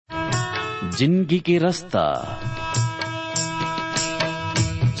जिंदगी के रास्ता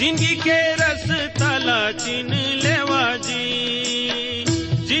जिंदगी के रास्ता ला चिन लेवा जी,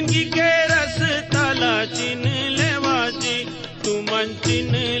 जिंदगी के रास्ता ला चिन लेवा जी, तू मन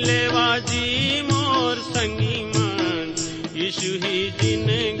चिन लेवा जी मोर संगी मन, यीशु ही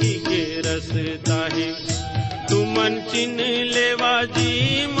जिंदगी के रास्ता है। तू मन चिन लेवा जी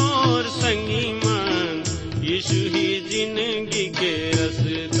मोर संगी मन, यीशु ही जिंदगी के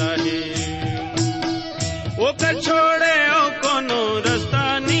रास्ता है। ओकर छोड़े ओ कोनो रास्ता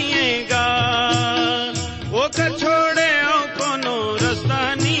निएगा, ओकर छोड़े ओ कोनो रास्ता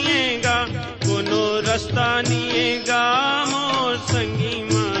निएगा, कोनो रास्ता निएगा मोर संगी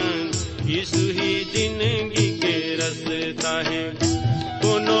मन, यीशु ही जिंदगी के रास्ता है।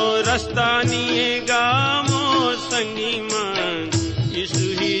 कोनो रास्ता निएगा मोर संगी मन, यीशु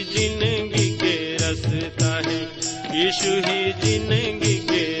ही जिंदगी के रास्ता है। यीशु ही जिंदगी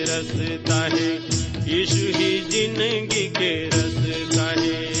के रास्ता है, यीशु ही जिंदगी के रास्ता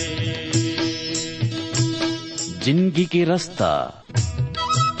है। जिंदगी के रास्ता।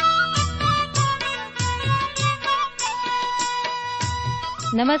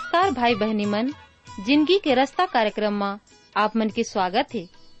 नमस्कार भाई बहनी मन, जिंदगी के रास्ता कार्यक्रम में आप मन के स्वागत है।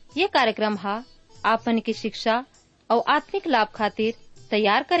 ये कार्यक्रम हा आप मन की शिक्षा और आत्मिक लाभ खातिर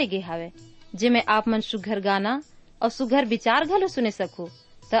तैयार करे गे हावे, जिमे आप मन सुघर गाना और सुघर विचार घलो सुने सको।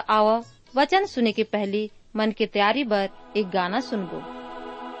 तो आओ वचन सुने के पहले मन के तैयारी बर एक गाना सुनबो।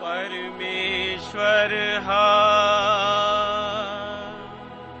 परमेश्वर हा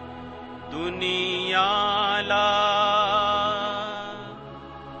दुनिया ला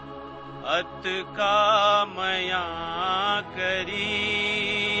अत का मया करी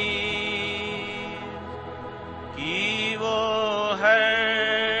कि वो है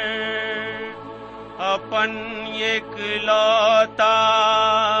अपन एकलौता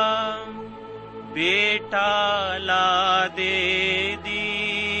बेटा ला दे दी,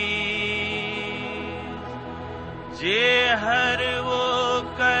 जे हर वो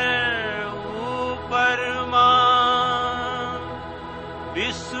कर ऊपर मां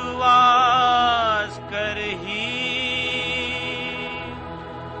विश्वास कर ही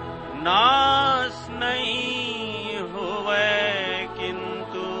नाश नहीं होवे,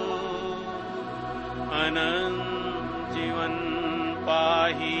 किंतु अनंत जीवन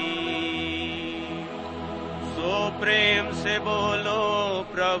पाही। सो प्रेम से बोलो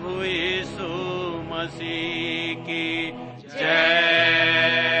प्रभु यीशु मसीह की जय।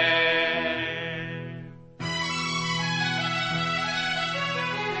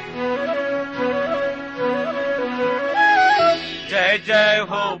 जय जय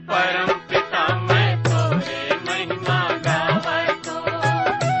हो परम पिता मैं तोरे महिमा गावत हो,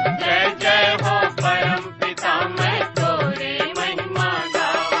 जय जय हो परम पिता मैं तोरे महिमा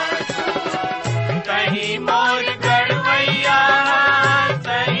गावत हो। कहीं मोर गड़वैया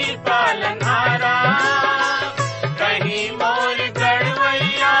सही पालनहारा, कहीं मोर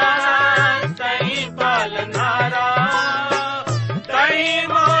गड़वैया सही पालनहारा, कहीं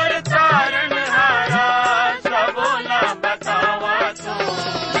मोर तारणहारा सबोला बतावा तो।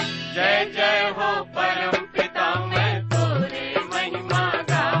 जय जय हो परम पिता मैं तोरे महिमा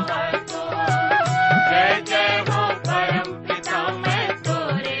गावत हो, जय जय हो परम पिता मैं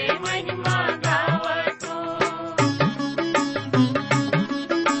तोरे महिमा गावत हो।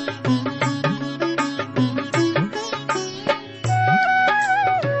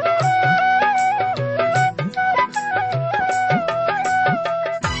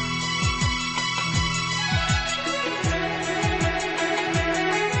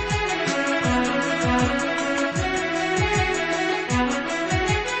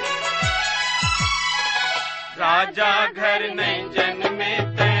 राजा घर नहीं जन्मे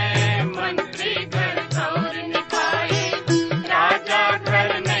तय मंत्री घर और निभाए, राजा घर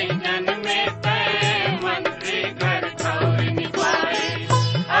नहीं जन्मे तय मंत्री घर और निभाए।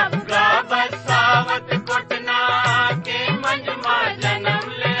 अब का बसावत कोटना के मंजमा जन्म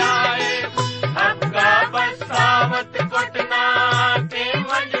ले आए, अब का बसावत कोटना के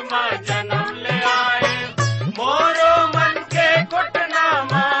मंजमा जन्म ले आए। मोरो मन के कोटना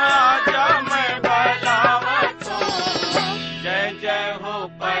माजा मैं भलावत हो, जय जय हो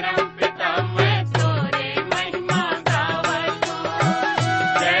परम पिता मैं तोरे महिमा गावत हो,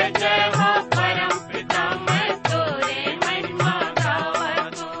 जय जय हो परम पिता मैं तोरे महिमा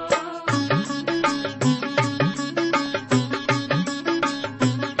गावत हो।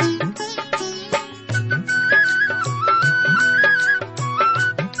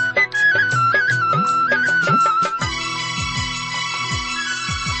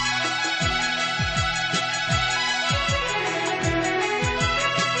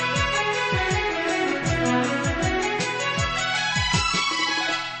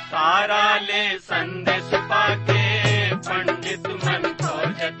 संदेश पाके पंडित मन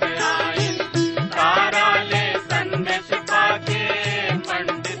खोजत आए, तारा ले संदेश पाके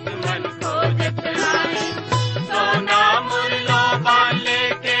पंडित मन खोजत आए। सोना मुरलो बाले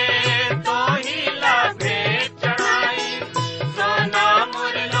के तो ही लाभे चढ़ाई, सोना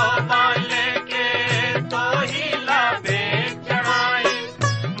मुरलो बाले के तो ही लाभे चढ़ाई।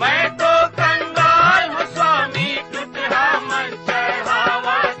 मैं तो कंगाल हूँ स्वामी, टूटा मन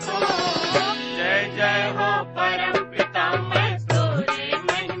चढ़ावा तो। जय जय हो परम पिता, मैं तोरी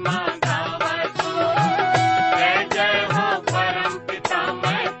महिमा गावा तो। जय जय हो परम पिता,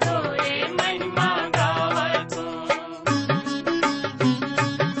 मैं तोरी महिमा गावा तो।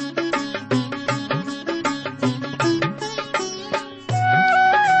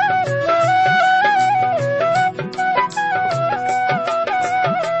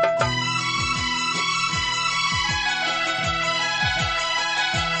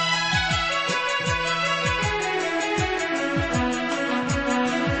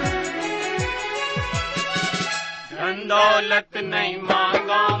 धन दौलत नहीं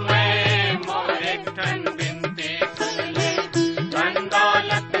मांगा मैं, मोरे ठन बिनती सुन ले। धन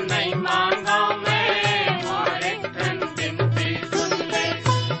दौलत नहीं मांगा मैं, मोरे ठन बिनती सुन ले।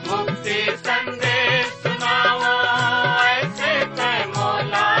 मुक्ति संदेश सुनाओ, ऐसे तय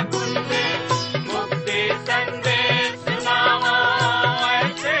मौला गुन ले। मुक्ति संदेश सुनाओ,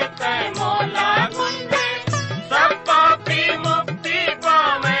 ऐसे तय मौला गुन ले। सब पापी मुक्ति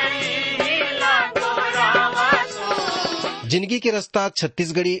पावे, हीला तोरावा तो। जिंदगी के रास्ता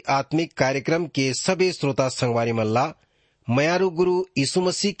छत्तीसगढ़ी आत्मिक कार्यक्रम के सभी श्रोता संगवारी मल्ला मयारू गुरु यीशु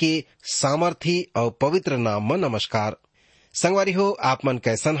मसीह के सामर्थी और पवित्र नाम में नमस्कार। संगवारी हो, आप मन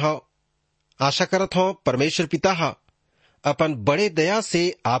कैसन हो? आशा करत हो परमेश्वर पिता हा अपन बड़े दया से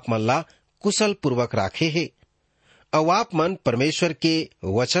आप मन ला कुशल पूर्वक राखे है और आप मन परमेश्वर के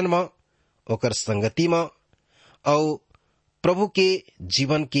वचन में, ओकर संगति में और प्रभु के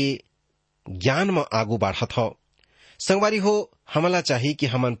जीवन के ज्ञान में आगू बढ़त हो। संगवारी हो, हमला चाहिए कि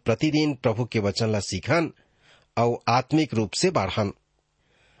हमन प्रतिदिन प्रभु के वचन ला सीखन और आत्मिक रूप से बढ़न।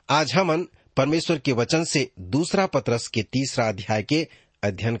 आज हमन परमेश्वर के वचन से दूसरा पतरस के 3 अध्याय के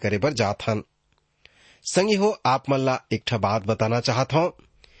अध्ययन करे बर जात हन। संगी हो, आप मन ला एक ठा बात बताना चाहत हूं।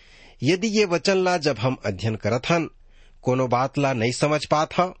 यदि ये वचन ला जब हम अध्ययन करत हन, कोनो बात ला नहीं समझ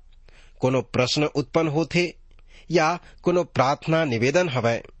पात ह, कोनो प्रश्न उत्पन्न होथे या कोनो प्रार्थना निवेदन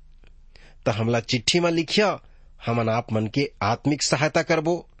हवय, तो हमला चिट्ठी में लिखिया। हमन आप मन के आत्मिक सहायता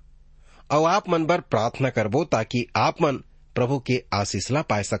करबो और आप मन बर प्रार्थना करबो ताकि आप मन प्रभु के आशीष ला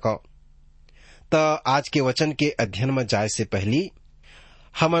पाए सको। तो आज के वचन के अध्ययन में जाए से पहली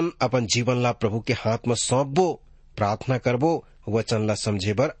हमन अपन जीवन ला प्रभु के हाथ में सौंपबो, प्रार्थना करबो, वचन ला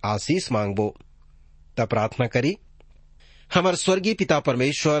समझे बर आशीष मांगबो। तब प्रार्थना करी। हमर स्वर्गीय पिता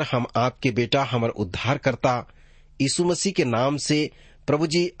परमेश्वर, हम आपके बेटा, हमर उद्धारकर्ता यीशु मसीह के नाम से प्रभु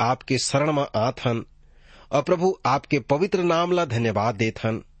जी आपके शरण में आत हन और प्रभु आपके पवित्र नाम ला धन्यवाद देत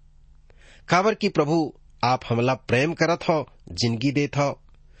हन। काबर की प्रभु आप हमला प्रेम करत हो, जिंदगी देत हो,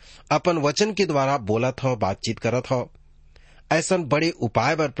 अपन वचन के द्वारा बोलत हो, बातचीत करत हो। ऐसन बड़े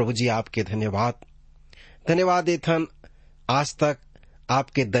उपाय बर प्रभु जी आपके धन्यवाद देत हन। आज तक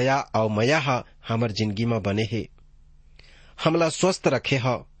आपके दया और मया हमर जिंदगी में बने हे, हमला स्वस्थ रखे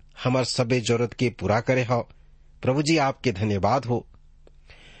हो, हमर सबे जरूरत के पूरा करे हो। प्रभु जी आपके धन्यवाद हो।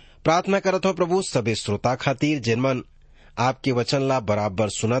 प्रार्थना करत हो प्रभु सबे श्रोता खातिर जिनमन आपके वचन ला बराबर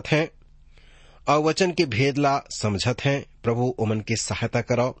सुनत हैं और वचन के भेद ला समझत हैं। प्रभु उमन के सहायता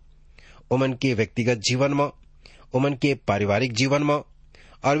करो, उमन के व्यक्तिगत जीवन में, उमन के पारिवारिक जीवन में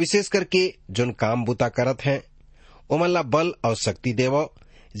और विशेष करके जोन काम बुता करत हैं उमन ला बल और शक्ति देवो,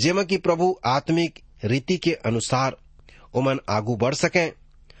 जेमा की प्रभु आत्मिक रीति के अनुसार उमन आगू बढ़ सकें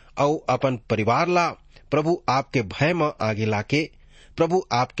और अपन परिवार ला प्रभु आपके भय में आगे लाके प्रभु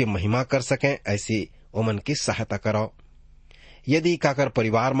आपके महिमा कर सकें। ऐसी उमन की सहायता करो। यदि काकर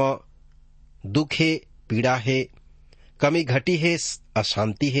परिवार में दुख है, पीड़ा है, कमी घटी है,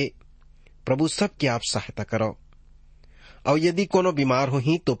 अशांति है, प्रभु सबकी आप सहायता करो। और यदि कोनो बीमार हो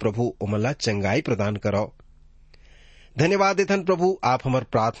ही तो प्रभु उमला चंगाई प्रदान करो। धन्यवाद देथन प्रभु, आप हमार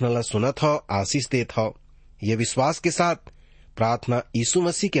प्रार्थना ला सुनत हो, आशीष देत हो। ये विश्वास के साथ प्रार्थना यीशु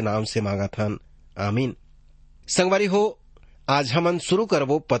मसीह के नाम से मांगत हन, आमीन। संगवारी हो, आज हमन शुरू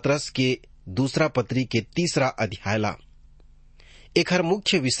करबो पतरस के दूसरा पत्री के 3 अध्याय ला। एक हर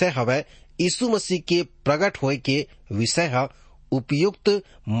मुख्य विषय हवय यीशु मसीह के प्रकट होए के विषय है उपयुक्त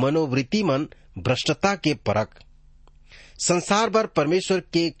मनोवृत्ति मन भ्रष्टता के परख। संसार भर परमेश्वर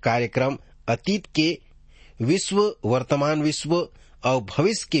के कार्यक्रम अतीत के विश्व, वर्तमान विश्व और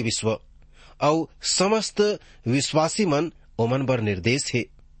भविष्य के विश्व और समस्त विश्वासी मन ओमन बर निर्देश है।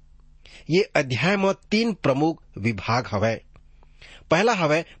 ये अध्याय में 3 प्रमुख विभाग हवै। पहला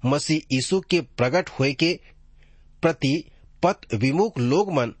हवै मसीह यीशु के प्रकट होए के प्रति पथ विमुख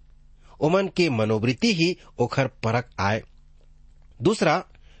लोग मन ओमन के मनोवृत्ति ही ओखर परख आए। दूसरा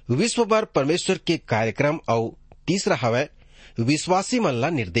विश्व भर परमेश्वर के कार्यक्रम और तीसरा हवै विश्वासी मन ला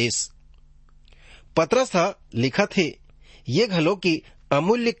निर्देश। पतरस लिखत है ये घलो की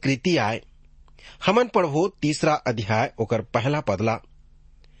अमूल्य कृति आए। हमन पढ़ो 3 अध्याय ओकर पहला पदला,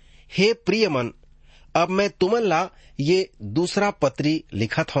 हे प्रिय मन, अब मैं तुमन ला ये दूसरा पत्री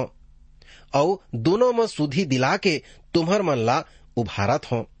लिखत हूं और दोनों में सुधी दिला के तुम्हर मन ला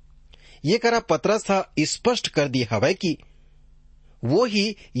उभारत हूं। ये करा पतरस स्पष्ट कर दी हवै कि वो ही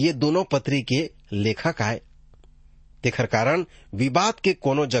ये दोनों पत्री के लेखक आए। तेखर कारण विवाद के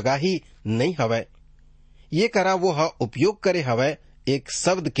कोनो जगह ही नहीं हवै। ये करा वो उपयोग करे हवै एक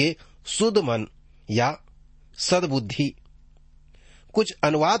शब्द के शुद्ध मन या सद्बुद्धि। कुछ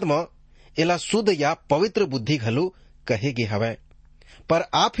अनुवाद में एला शुद्ध या पवित्र बुद्धि घलो कहे गे हवै। पर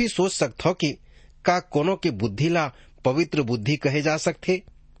आप ही सोच सकते हो कि का कोनो के बुद्धि ला पवित्र बुद्धि कहे जा सकते?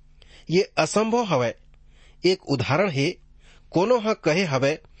 ये असंभव हवै। एक उदाहरण है, कोनो कहे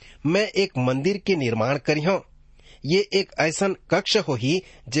हवै मैं एक मंदिर के निर्माण करी हूं। ये एक ऐसन कक्ष होही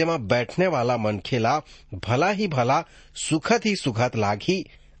जेमा बैठने वाला मनखे ला भला ही भला सुखद ही सुखद लागी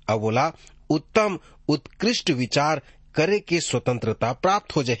और बोला उत्तम उत्कृष्ट विचार करे के स्वतंत्रता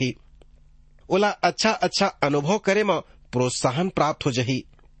प्राप्त हो जही। ओला अच्छा अच्छा अनुभव करे में प्रोत्साहन प्राप्त हो जही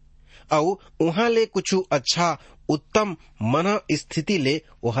और उहाँ ले कुछ अच्छा उत्तम मन स्थिति ले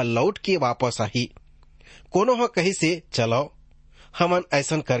वह लौट के वापस आही। कोनो कही से चलो हमन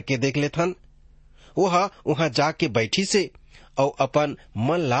ऐसन करके देख लेथन। वह वहां जाके बैठी से और अपन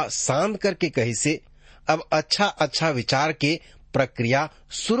मन ला शांत करके कही से अब अच्छा अच्छा विचार के प्रक्रिया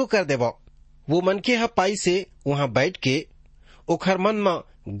शुरू कर देव। वो मनखे पाई से वहां बैठ के ओखर मन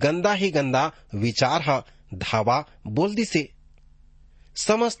में गंदा ही गंदा विचार धावा बोल दिसे,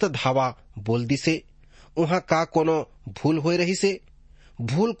 समस्त धावा बोल दिसे। वहां का कोनो भूल हो रही से?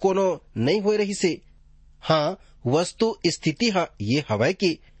 भूल कोनो नहीं हो रही से। हाँ, वस्तु स्थिति ये हवै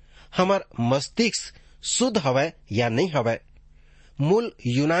कि हमार मस्तिष्क शुद्ध हवै या नहीं हवै। मूल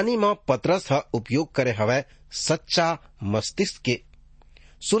यूनानी में पतरस उपयोग करे हवै सच्चा मस्तिष्क के।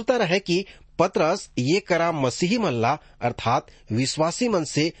 सुरता रहे कि पतरस ये करा मसीही मन ला अर्थात विश्वासी मन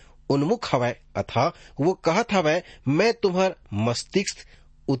से उन्मुख हवै अथा वो कहत हवै मैं तुम्हार मस्तिष्क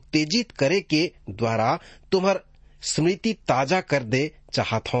उत्तेजित करे के द्वारा तुम्हार स्मृति ताजा कर दे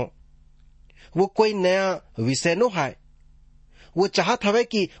चाहत हूं। वो कोई नया विषय नो है। वो चाहत हवे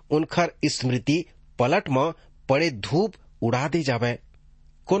कि उनखर स्मृति पलट में पड़े धूप उड़ा दे जावे।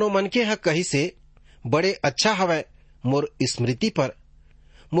 कोनो मनके कही से बड़े अच्छा हवे मोर स्मृति पर।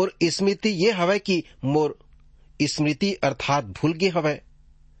 मोर स्मृति ये हवे कि मोर स्मृति अर्थात भूल गे हवे।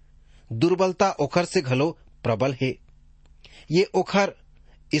 दुर्बलता ओखर से घलो प्रबल है। ये ओखर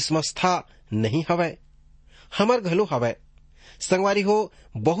स्मस्था नहीं हवे, हमर घलो हवे। संगवारी हो,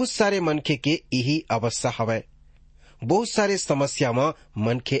 बहुत सारे मनखे के यही अवस्था हवे। बहुत सारे समस्या में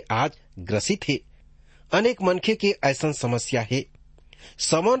मनखे आज ग्रसित है। अनेक मनखे के ऐसा समस्या है।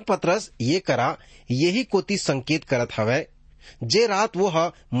 समौन पतरस ये करा यही कोती संकेत करत हवे जे रात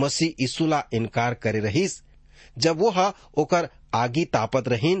वो मसीह यीशु ला इनकार करे रहीस, जब वो ओकर आगी तापत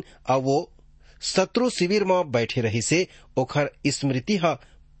रहीन और वो शत्रु शिविर में बैठे रही से ओकर स्मृति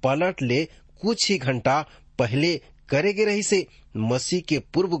पलट ले कुछ ही घंटा पहले करे गे रही से मसीह के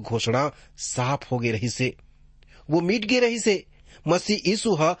पूर्व घोषणा साफ हो गे रही से। वो मिट गे रही से। मसीह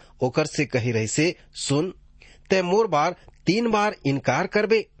यीशु ओकर से कही रही से सुन ते मोर बार 3 बार इनकार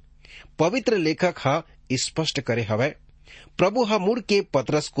करबे। पवित्र लेखक स्पष्ट करे हवे। प्रभु मुड़ के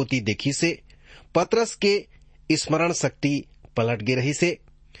पतरस कोती देखी से पतरस के स्मरण शक्ति पलट गे रही से।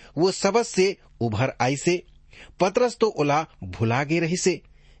 वो सबद से उभर आई से। पतरस तो ओला भुला गे रही से।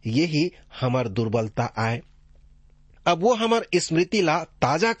 यही हमार दुर्बलता आए। अब वो हमार स्मृति ला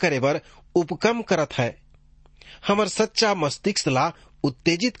ताजा करे बर उपकम करत है। हमार सच्चा मस्तिष्क ला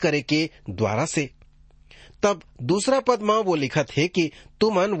उत्तेजित करे के द्वारा से। तब दूसरा पद में वो लिखत है कि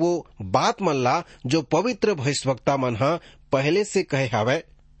तुमन वो बात मन ला जो पवित्र भविष्यवक्ता मन पहले से कहे हवे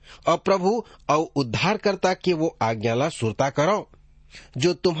और प्रभु और उद्धारकर्ता के वो आज्ञा ला सुरता करो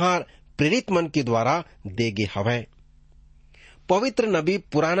जो तुम्हार प्रेरित मन के द्वारा देगे हवे। पवित्र नबी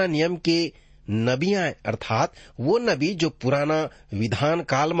पुराना नियम के नबियां अर्थात वो नबी जो पुराना विधान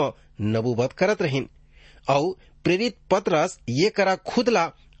काल में नबूवत करत रहीन और प्रेरित पतरस ये करा खुद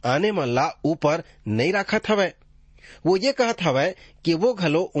ला आने मन ला ऊपर नहीं रखत हवे। वो ये कहत हवे कि वो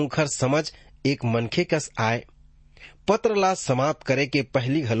घलो उनखर समझ एक मनखे कस आए। पत्र ला समाप्त करे के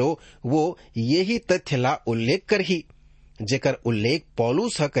पहली घलो वो यही तथ्य ला उल्लेख करही जेकर उल्लेख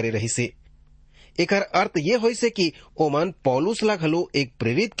पौलुस ह करे रही से। एकर अर्थ ये होई से कि ओमन पौलुस ला घलो एक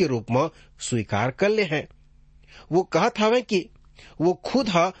प्रेरित के रूप में स्वीकार कर ले हैं। वो कहत हवे कि वो खुद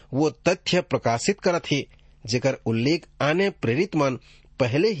वो तथ्य प्रकाशित करत हे जेकर उल्लेख आने प्रेरित मन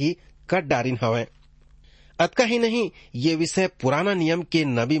पहले ही कर डारिन हवे। अतका ही नहीं, ये विषय पुराना नियम के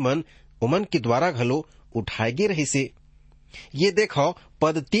नबी मन उमन के द्वारा घलो उठाए गे रही से। ये देखो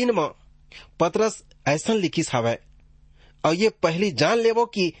पद 3 में पतरस ऐसा लिखिस हवे, और ये पहली जान लेवो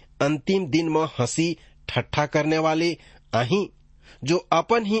कि अंतिम दिन में हंसी ठट्ठा करने वाले आही, जो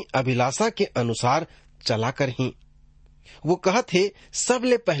अपन ही अभिलाषा के अनुसार चला कर ही। वो कहत है सब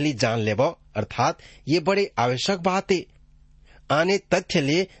ले पहली जान लेवो, अर्थात ये बड़े आवश्यक बात है। आने तथ्य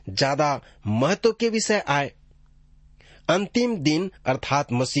ले ज्यादा महत्व के विषय आए। अंतिम दिन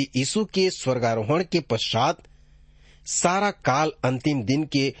अर्थात मसीह यीशु के स्वर्गारोहण के पश्चात सारा काल अंतिम दिन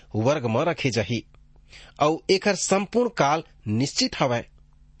के वर्ग में रखे जाही, और एकर संपूर्ण काल निश्चित हवै।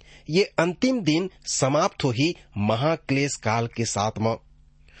 ये अंतिम दिन समाप्त हो ही महाक्लेश काल के साथ में।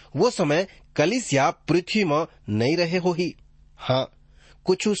 वो समय कलीसिया पृथ्वी में नहीं रहे हो ही। हाँ,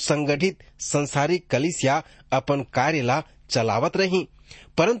 कुछ संगठित संसारिक कलीसिया अपन कार्य ला चलावत रही,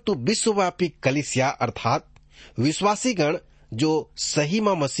 परंतु विश्वव्यापी कलीसिया अर्थात विश्वासी गण जो सही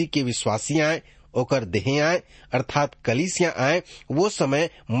में मसीह के विश्वासी आए, ओकर देह आए अर्थात कलीसिया आए, वो समय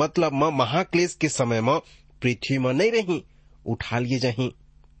मतलब में महाक्लेश के समय में पृथ्वी में नहीं रही, उठा लिए जही।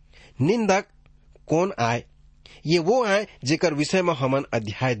 निंदक कौन आए? ये वो आए जेकर विषय में हमन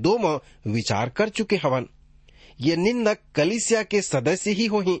अध्याय 2 में विचार कर चुके हवन। ये निंदक कलीसिया के सदस्य ही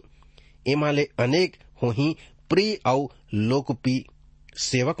होही। एमाले अनेक होही प्रिय और लोकप्रिय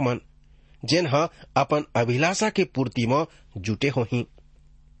सेवक मन, जिन अपन अभिलाषा के पूर्ति में जुटे होही।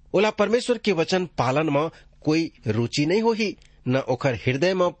 ओला परमेश्वर के वचन पालन में कोई रुचि नहीं होही, न ओकर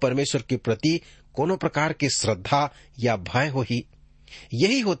हृदय में परमेश्वर के प्रति कोनो प्रकार के श्रद्धा या भय होही।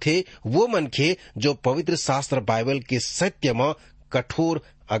 यही होते वो मनखे जो पवित्र शास्त्र बाइबल के सत्य में कठोर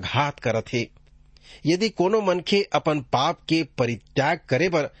आघात करत है। यदि कोनो मनखे अपन पाप के परित्याग करे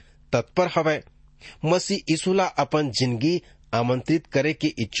बर तत्पर हवै, मसीह यीशु ला अपन जिंदगी आमंत्रित करे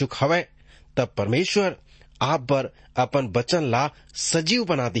के इच्छुक हवै, तब परमेश्वर आप बर अपन वचन ला सजीव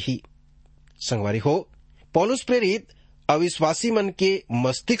बना दिही। संगवारी हो, पौलुस प्रेरित अविश्वासी मन के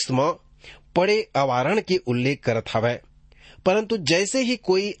मस्तिष्क में पड़े अवारण के उल्लेख करत हवै, परंतु जैसे ही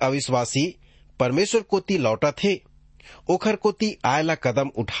कोई अविश्वासी परमेश्वर कोती लौटा थे, ओखर कोती आयला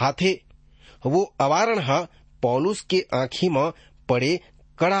कदम उठा थे, वो अवारण पौलुस के आँखी में पड़े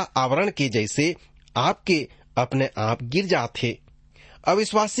कड़ा आवरण के जैसे आपके अपने आप गिर जाते।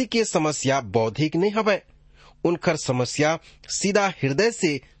 अविश्वासी के समस्या बौद्धिक नहीं हवै, उनकर समस्या सीधा हृदय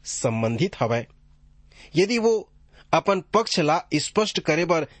से संबंधित हवै। यदि वो अपन पक्ष ला स्पष्ट करे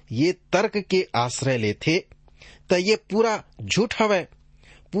बर ये तर्क के आश्रय लेथे, तो ये पूरा झूठ हवै,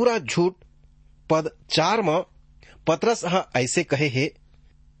 पूरा झूठ। पद 4 में पतरस ऐसे कहे है,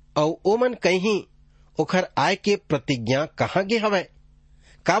 और ओमन कहीं ओखर आय के प्रतिज्ञा कहाँ गे हवै,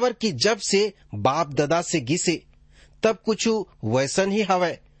 काबर की जब से बाप दादा से गिसे तब कुछ वैसन ही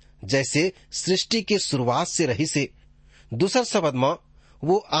हवै जैसे सृष्टि के शुरुआत से रही से। दूसर शब्द में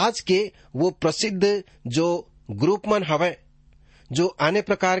वो आज के वो प्रसिद्ध जो ग्रुप मन हवै, जो आने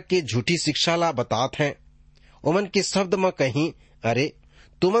प्रकार के झूठी शिक्षा ला बातात हैं, ओमन के शब्द में कहीं, अरे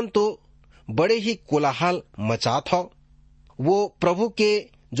तुमन तो बड़े ही कोलाहल मचात हो। वो प्रभु के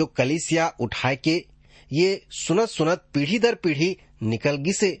जो कलीसिया उठाए के ये सुनत सुनत पीढ़ी दर पीढ़ी निकल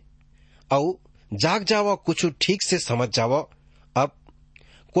गिसे, और जाग जावो, कुछ ठीक से समझ जावो, अब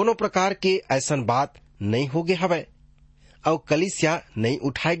कोनो प्रकार के ऐसन बात नहीं होगे हवै, और कलीसिया नहीं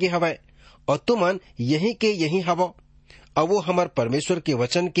उठाएगे हवै, और तुमन यही के यही हवो, और वो हमार परमेश्वर के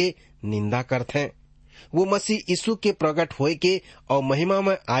वचन के निंदा करते हैं। वो मसीह यीशु के प्रकट होए के और महिमा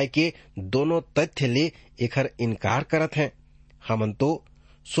में आए के दोनों तथ्य ले एकर इनकार करत हैं। हमन तो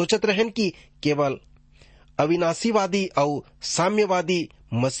सोचत रहन कि केवल अविनाशीवादी और साम्यवादी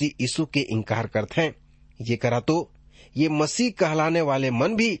मसीह यीशु के इनकार करते हैं। ये करा तो ये मसीह कहलाने वाले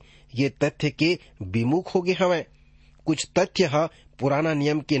मन भी ये तथ्य के विमुख हो गए हवे। कुछ तथ्य पुराना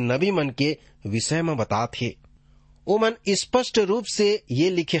नियम के नबी मन के विषय में बताते हैं। ओ मन स्पष्ट रूप से ये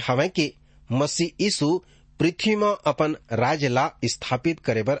लिखे हवे कि मसीह यीशु पृथ्वी में अपन राज्य ला स्थापित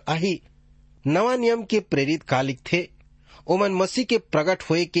करे बर आही। नवा नियम के प्रेरित का लिखथे, ओमन मसीह के प्रकट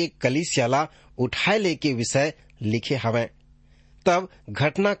होए के कलीसिया ला उठाए ले के विषय लिखे हवे। तब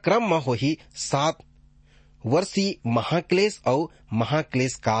घटना क्रम में होही 7 वर्षीय महाक्लेश और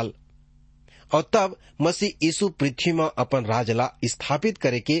महाक्लेश काल, और तब मसीह यीशु पृथ्वी में अपन राज ला स्थापित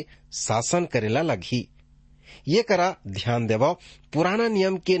करे के शासन करेला लगी। ये करा ध्यान देवो, पुराना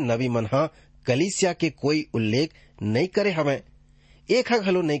नियम के नबी मन कलीसिया के कोई उल्लेख नहीं करे हमें, एक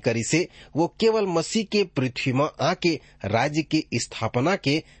घलो नहीं करी से वो केवल मसीह के पृथ्वी में आके राज्य की स्थापना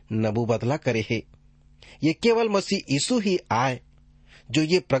के नबू बदला करे है। ये केवल मसीह यीशु ही आए जो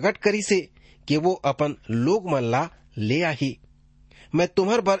ये प्रकट करी से कि वो अपन लोग मन ला ले आही। मैं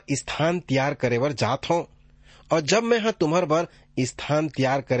तुम्हार बर स्थान तैयार करे बर जात हूँ, और जब मैं हाँ तुम्हार बर स्थान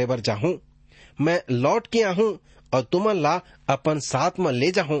तैयार करे बर जाहूँ, मैं लौट के आहूँ और तुमन ला अपन साथ में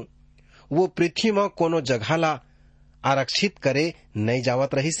ले जाहूँ। वो पृथ्वी में कोनो जगह ला आरक्षित करे नहीं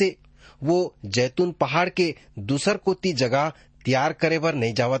जावत रही से, वो जैतून पहाड़ के दूसर कोती जगह तैयार करे बर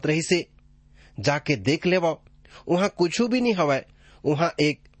नहीं जावत रही से। जाके देख ले, वहाँ कुछ भी नहीं हवै, वहाँ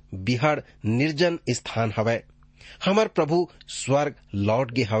एक बिहड़ निर्जन स्थान हवै। हमर प्रभु स्वर्ग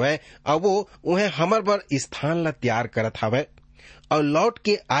लौट गे हवै और वो उन्हें हमर बर स्थान ला तैयार करत हवै, और लौट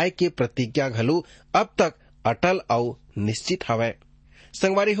के आय के प्रतिज्ञा घलू अब तक अटल और निश्चित हवै।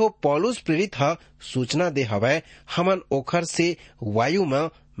 संगवारी हो, पौलुस प्रेरित ह सूचना दे हवै, हमन ओखर से वायु में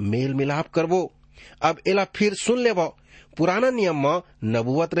मेल मिलाप करबो। अब एला फिर सुन लेबो, पुराना नियम में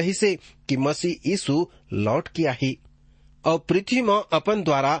नबुवत रही से कि मसीह यीशु लौट के आही और पृथ्वी में अपन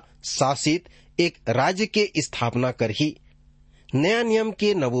द्वारा शासित एक राज्य के स्थापना करही। नया नियम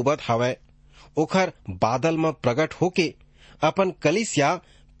के नबुवत हवै, ओखर बादल में प्रकट होके अपन कलीसिया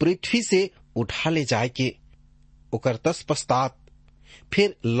पृथ्वी से उठा ले जाए के, ओकर तत्पश्चात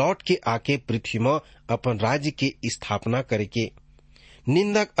फिर लौट के आके पृथ्वी में अपन राज्य के स्थापना करे के।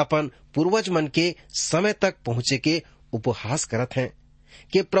 निंदक अपन पूर्वज मन के समय तक पहुँचे के उपहास करत हैं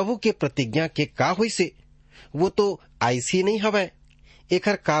कि प्रभु के प्रतिज्ञा के का हुई से, वो तो ऐसी नहीं हवै।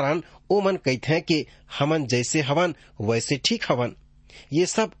 एकर कारण ओ मन कहते हैं कि हमन जैसे हवन वैसे ठीक हवन। ये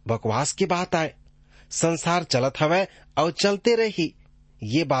सब बकवास की बात आए। संसार चलत हवै और चलते रही,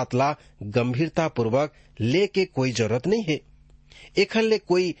 ये बात ला गंभीरता पूर्वक लेके कोई जरूरत नहीं है। एखन ले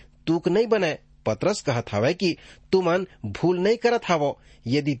कोई तूक नहीं बने। पतरस कहत हवै कि तुमन भूल नहीं करत हवो,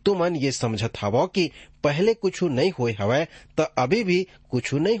 यदि तुमन ये समझत हवो कि पहले कुछ नहीं हुए हवै तो अभी भी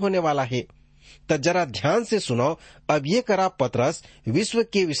कुछ नहीं होने वाला है। तो जरा ध्यान से सुनो। अब ये करा पतरस विश्व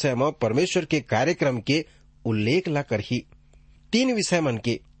के विषय में परमेश्वर के कार्यक्रम के उल्लेख ला करही। 3 विषय मन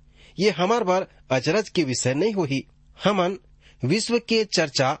के, ये हमार बार अचरज के विषय नहीं हुई। हमन विश्व के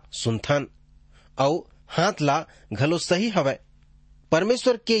चर्चा सुनथन और हाथ ला घलो सही हवै।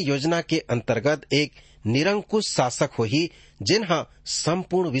 परमेश्वर के योजना के अंतर्गत एक निरंकुश शासक होही, जिन्हा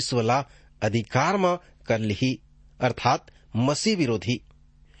संपूर्ण विश्व ला अधिकार में कर लिही, अर्थात मसीह विरोधी।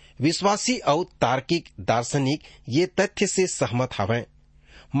 विश्वासी और तार्किक दार्शनिक ये तथ्य से सहमत हवै।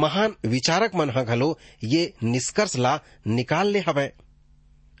 महान विचारक मन ह घलो ये निष्कर्ष ला निकाल ले हवै।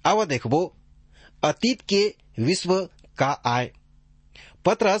 अब देखबो अतीत के विश्व का आय।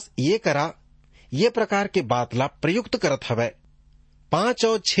 पतरस ये करा ये प्रकार के बात ला प्रयुक्त करत हवै। 5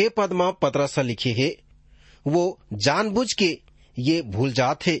 और 6 पद में पतरस लिखे है, वो जानबूझ के ये भूल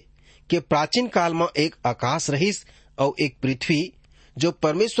जात है कि प्राचीन काल में एक आकाश रहीस और एक पृथ्वी, जो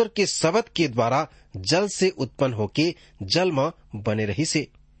परमेश्वर के शब्द के द्वारा जल से उत्पन्न होके जल में बने रही से।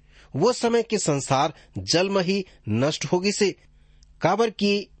 वो समय के संसार जल में ही नष्ट होगी से, काबर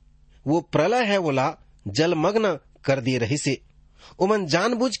की वो प्रलय है वोला जलमग्न कर दिए रही से। उमन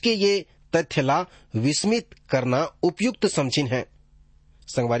जानबूझ के ये तथ्य ला विस्मित करना उपयुक्त समझिन है।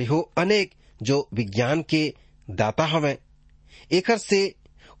 संगवारी हो, अनेक जो विज्ञान के दाता हवे एकर से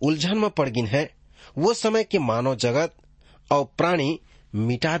उलझन में पड़ गिन है। वो समय के मानव जगत और प्राणी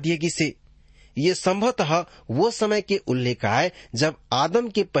मिटा दिएगी से। ये संभवतः वो समय के उल्लेख आए जब आदम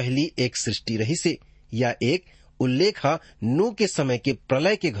के पहली एक सृष्टि रही से, या एक उल्लेख नूह के समय के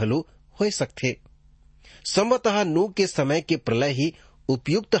प्रलय के घलो हो सकते। संभवतः नूह के समय के प्रलय ही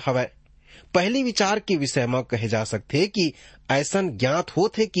उपयुक्त हवै। पहली विचार के विषय में कहे जा सकते कि ऐसा ज्ञात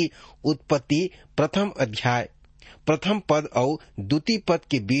होते कि उत्पत्ति प्रथम अध्याय प्रथम पद और द्वितीय पद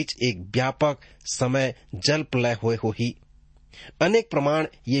के बीच एक व्यापक समय जल प्रलय हुए हो ही। अनेक प्रमाण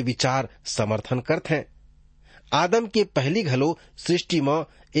ये विचार समर्थन करते हैं। आदम के पहली घलो सृष्टि में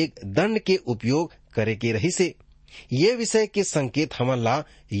एक दंड के उपयोग करे के रही से। ये विषय के संकेत हमन ला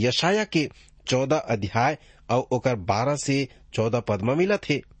यशाया के 14 अध्याय और ओकर 12 से 14 पद में मिलत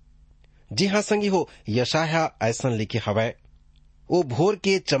है। जी हाँ संगी हो, यशाया ऐसा लिखे हवै, वो भोर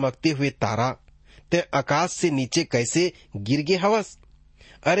के चमकते हुए तारा ते आकाश से नीचे कैसे गिर गे हवस।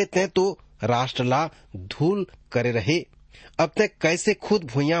 अरे ते तो राष्ट्र ला धूल करे रहे, अब ते कैसे खुद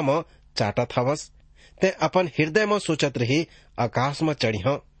भुइया में चाटत हवस। ते अपन हृदय में सोचत रहे आकाश में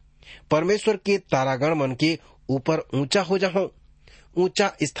चढ़िया, परमेश्वर के तारागण मन के ऊपर ऊंचा हो जाऊं,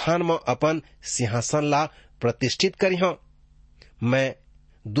 ऊंचा स्थान में अपन सिंहासन ला प्रतिष्ठित करिहा। मैं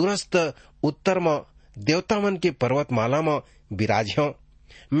दूरस्थ उत्तर में देवता मन के पर्वतमाला में विराजिया,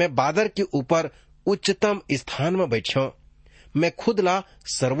 मैं बादर के ऊपर उच्चतम स्थान में बैठ्यो। मैं खुद ला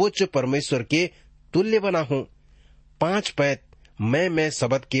सर्वोच्च परमेश्वर के तुल्य बना हूँ। 5 पैत मैं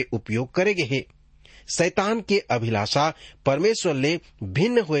शब्द के उपयोग करेगे है। शैतान के अभिलाषा परमेश्वर ले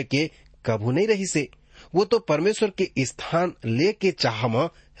भिन्न होए के कभू नहीं रही से। वो तो परमेश्वर के स्थान ले के चाह में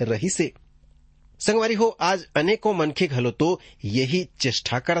रही से। संगवारी हो, आज अनेकों मनखे घलो तो यही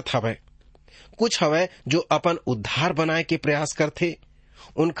चेष्टा करत हवे। कुछ हवे जो अपन उद्धार बनाए के प्रयास करथे।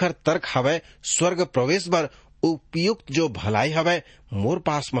 उनकर तर्क हवे स्वर्ग प्रवेश बर उपयुक्त जो भलाई हवे मोर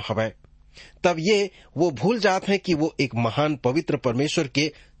पास में हवे। तब ये वो भूल जात हैं कि वो एक महान पवित्र परमेश्वर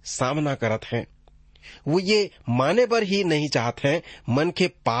के सामना करत हैं। वो ये माने बर ही नहीं चाहते हैं मन के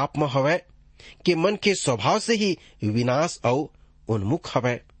पाप में हवे कि मन के स्वभाव से ही विनाश और उन्मुख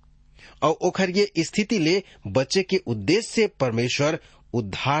हवे। और ओखर ये स्थिति ले बच्चे के उद्देश्य से परमेश्वर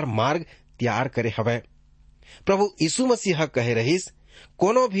उद्धार मार्ग तैयार करे हवे। प्रभु यीशु मसीह कहे रहीस,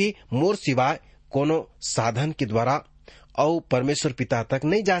 कोनो भी मोर सिवाय कोनो साधन के द्वारा और परमेश्वर पिता तक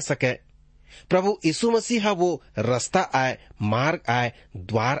नहीं जा सके। प्रभु यीशु मसीह वो रास्ता आए, मार्ग आए,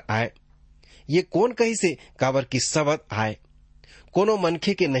 द्वार आए। ये कौन कही से काबर की शब्द आए कोनो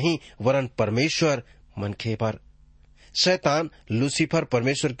मनखे के नहीं वरन परमेश्वर मनखे पर। शैतान लूसीफर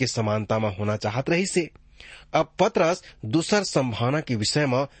परमेश्वर की समानता में होना चाहत रही से। अब पतरस दूसर संभावना के विषय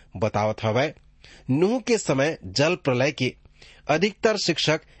में बतावत हवे। नूह के समय जल प्रलय के अधिकतर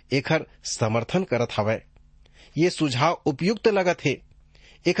शिक्षक एकर समर्थन करत हवे। ये सुझाव उपयुक्त लगत है।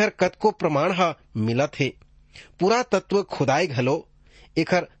 एकर कतको प्रमाण ह मिलत है। पूरा तत्व खुदाई घलो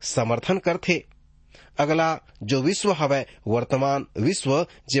एकर समर्थन करथे। अगला जो विश्व हवे वर्तमान विश्व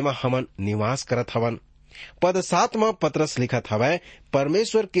जेमा हमन निवास करत हवन। पद 7 में पतरस लिखत हवे,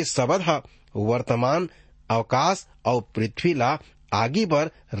 परमेश्वर के शब्द ह वर्तमान अवकाश और पृथ्वी ला आगी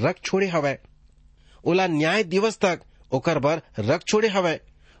बर रख छोड़े हवे। ओला न्याय दिवस तक ओकर बर रख छोड़े हवे।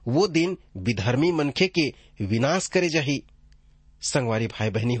 वो दिन विधर्मी मनखे के विनाश करे जही। संगवारी भाई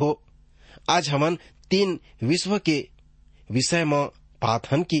बहनी हो, आज हमन 3 विश्व के विषय में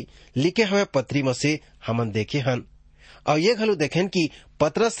बात हन की लिखे हुए पत्री में से हमन देखे हन। और ये घलो देखें कि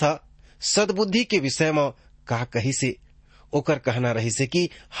पतरस सद्बुद्धि के विषय में का कही से। ओकर कहना रही से कि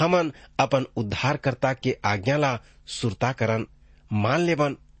हमन अपन उद्धारकर्ता के आज्ञा ला सुरता करन मान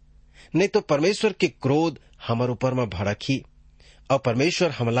लेबन, नहीं तो परमेश्वर के क्रोध हमर ऊपर में भड़की और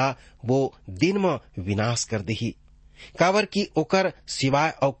परमेश्वर हमला वो दिन में विनाश कर दही। काबर की ओकर सिवाय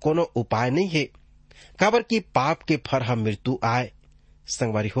और कोनो उपाय नहीं है। काबर की पाप के फर हम मृत्यु आए।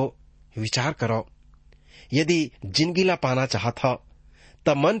 संगवारी हो, विचार करो, यदि जिंदगी ला पाना चाहत हो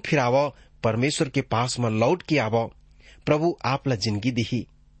तब मन फिरावो, परमेश्वर के पास में लौट के आवो। प्रभु आप ला जिंदगी दिही,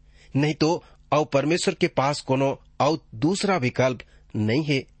 नहीं तो और परमेश्वर के पास कोनो और दूसरा विकल्प नहीं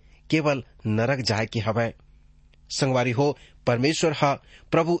है, केवल नरक जाए के हवे। संगवारी हो, परमेश्वर हा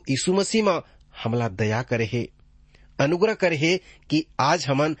प्रभु यीशु मसीह में हमला दया करे है, अनुग्रह करे है कि आज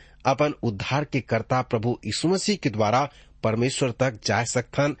हमन अपन उद्धार के कर्ता प्रभु यीशु मसीह के द्वारा परमेश्वर तक जा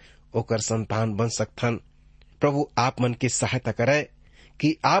सकथन, ओकर संतान बन सकथन। प्रभु आप मन के सहायता करे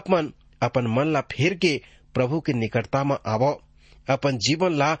कि आप मन अपन मन ला फेर के प्रभु के निकटता में आवो, अपन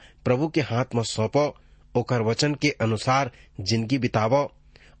जीवन ला प्रभु के हाथ में सौंपो, ओकर वचन के अनुसार जिंदगी बितावो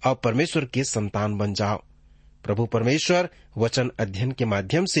और परमेश्वर के संतान बन जाओ। प्रभु परमेश्वर वचन अध्ययन के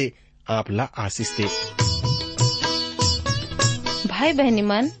माध्यम से आप ला आशीष दे। भाई बहनी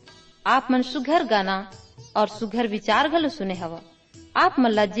मन, आप मन सुघर गाना और सुघर विचार घलो सुने हवा। आप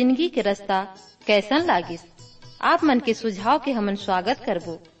मन ला जिंदगी के रास्ता कैसन लागिस? आप मन के सुझाव के हमन स्वागत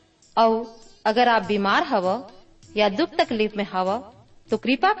करबो। और अगर आप बीमार हवा या दुख तकलीफ में हवा तो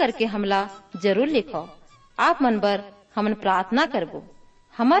कृपा करके हमला जरूर लिखो। आप मन बर हमन प्रार्थना करबो।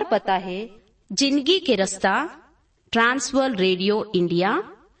 हमार पता है जिंदगी के रास्ता, Trans World radio India,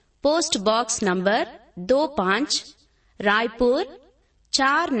 post box number 25, Raipur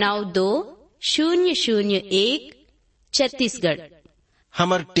 492001, Chhattisgarh.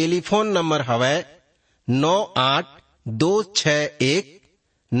 हमार टेलीफोन नंबर हवे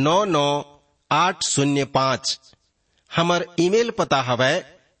 9826199805। हमार ईमेल पता हवे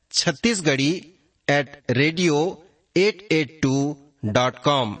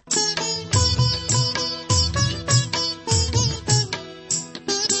छत्तीसगढ़ी@radio882.com।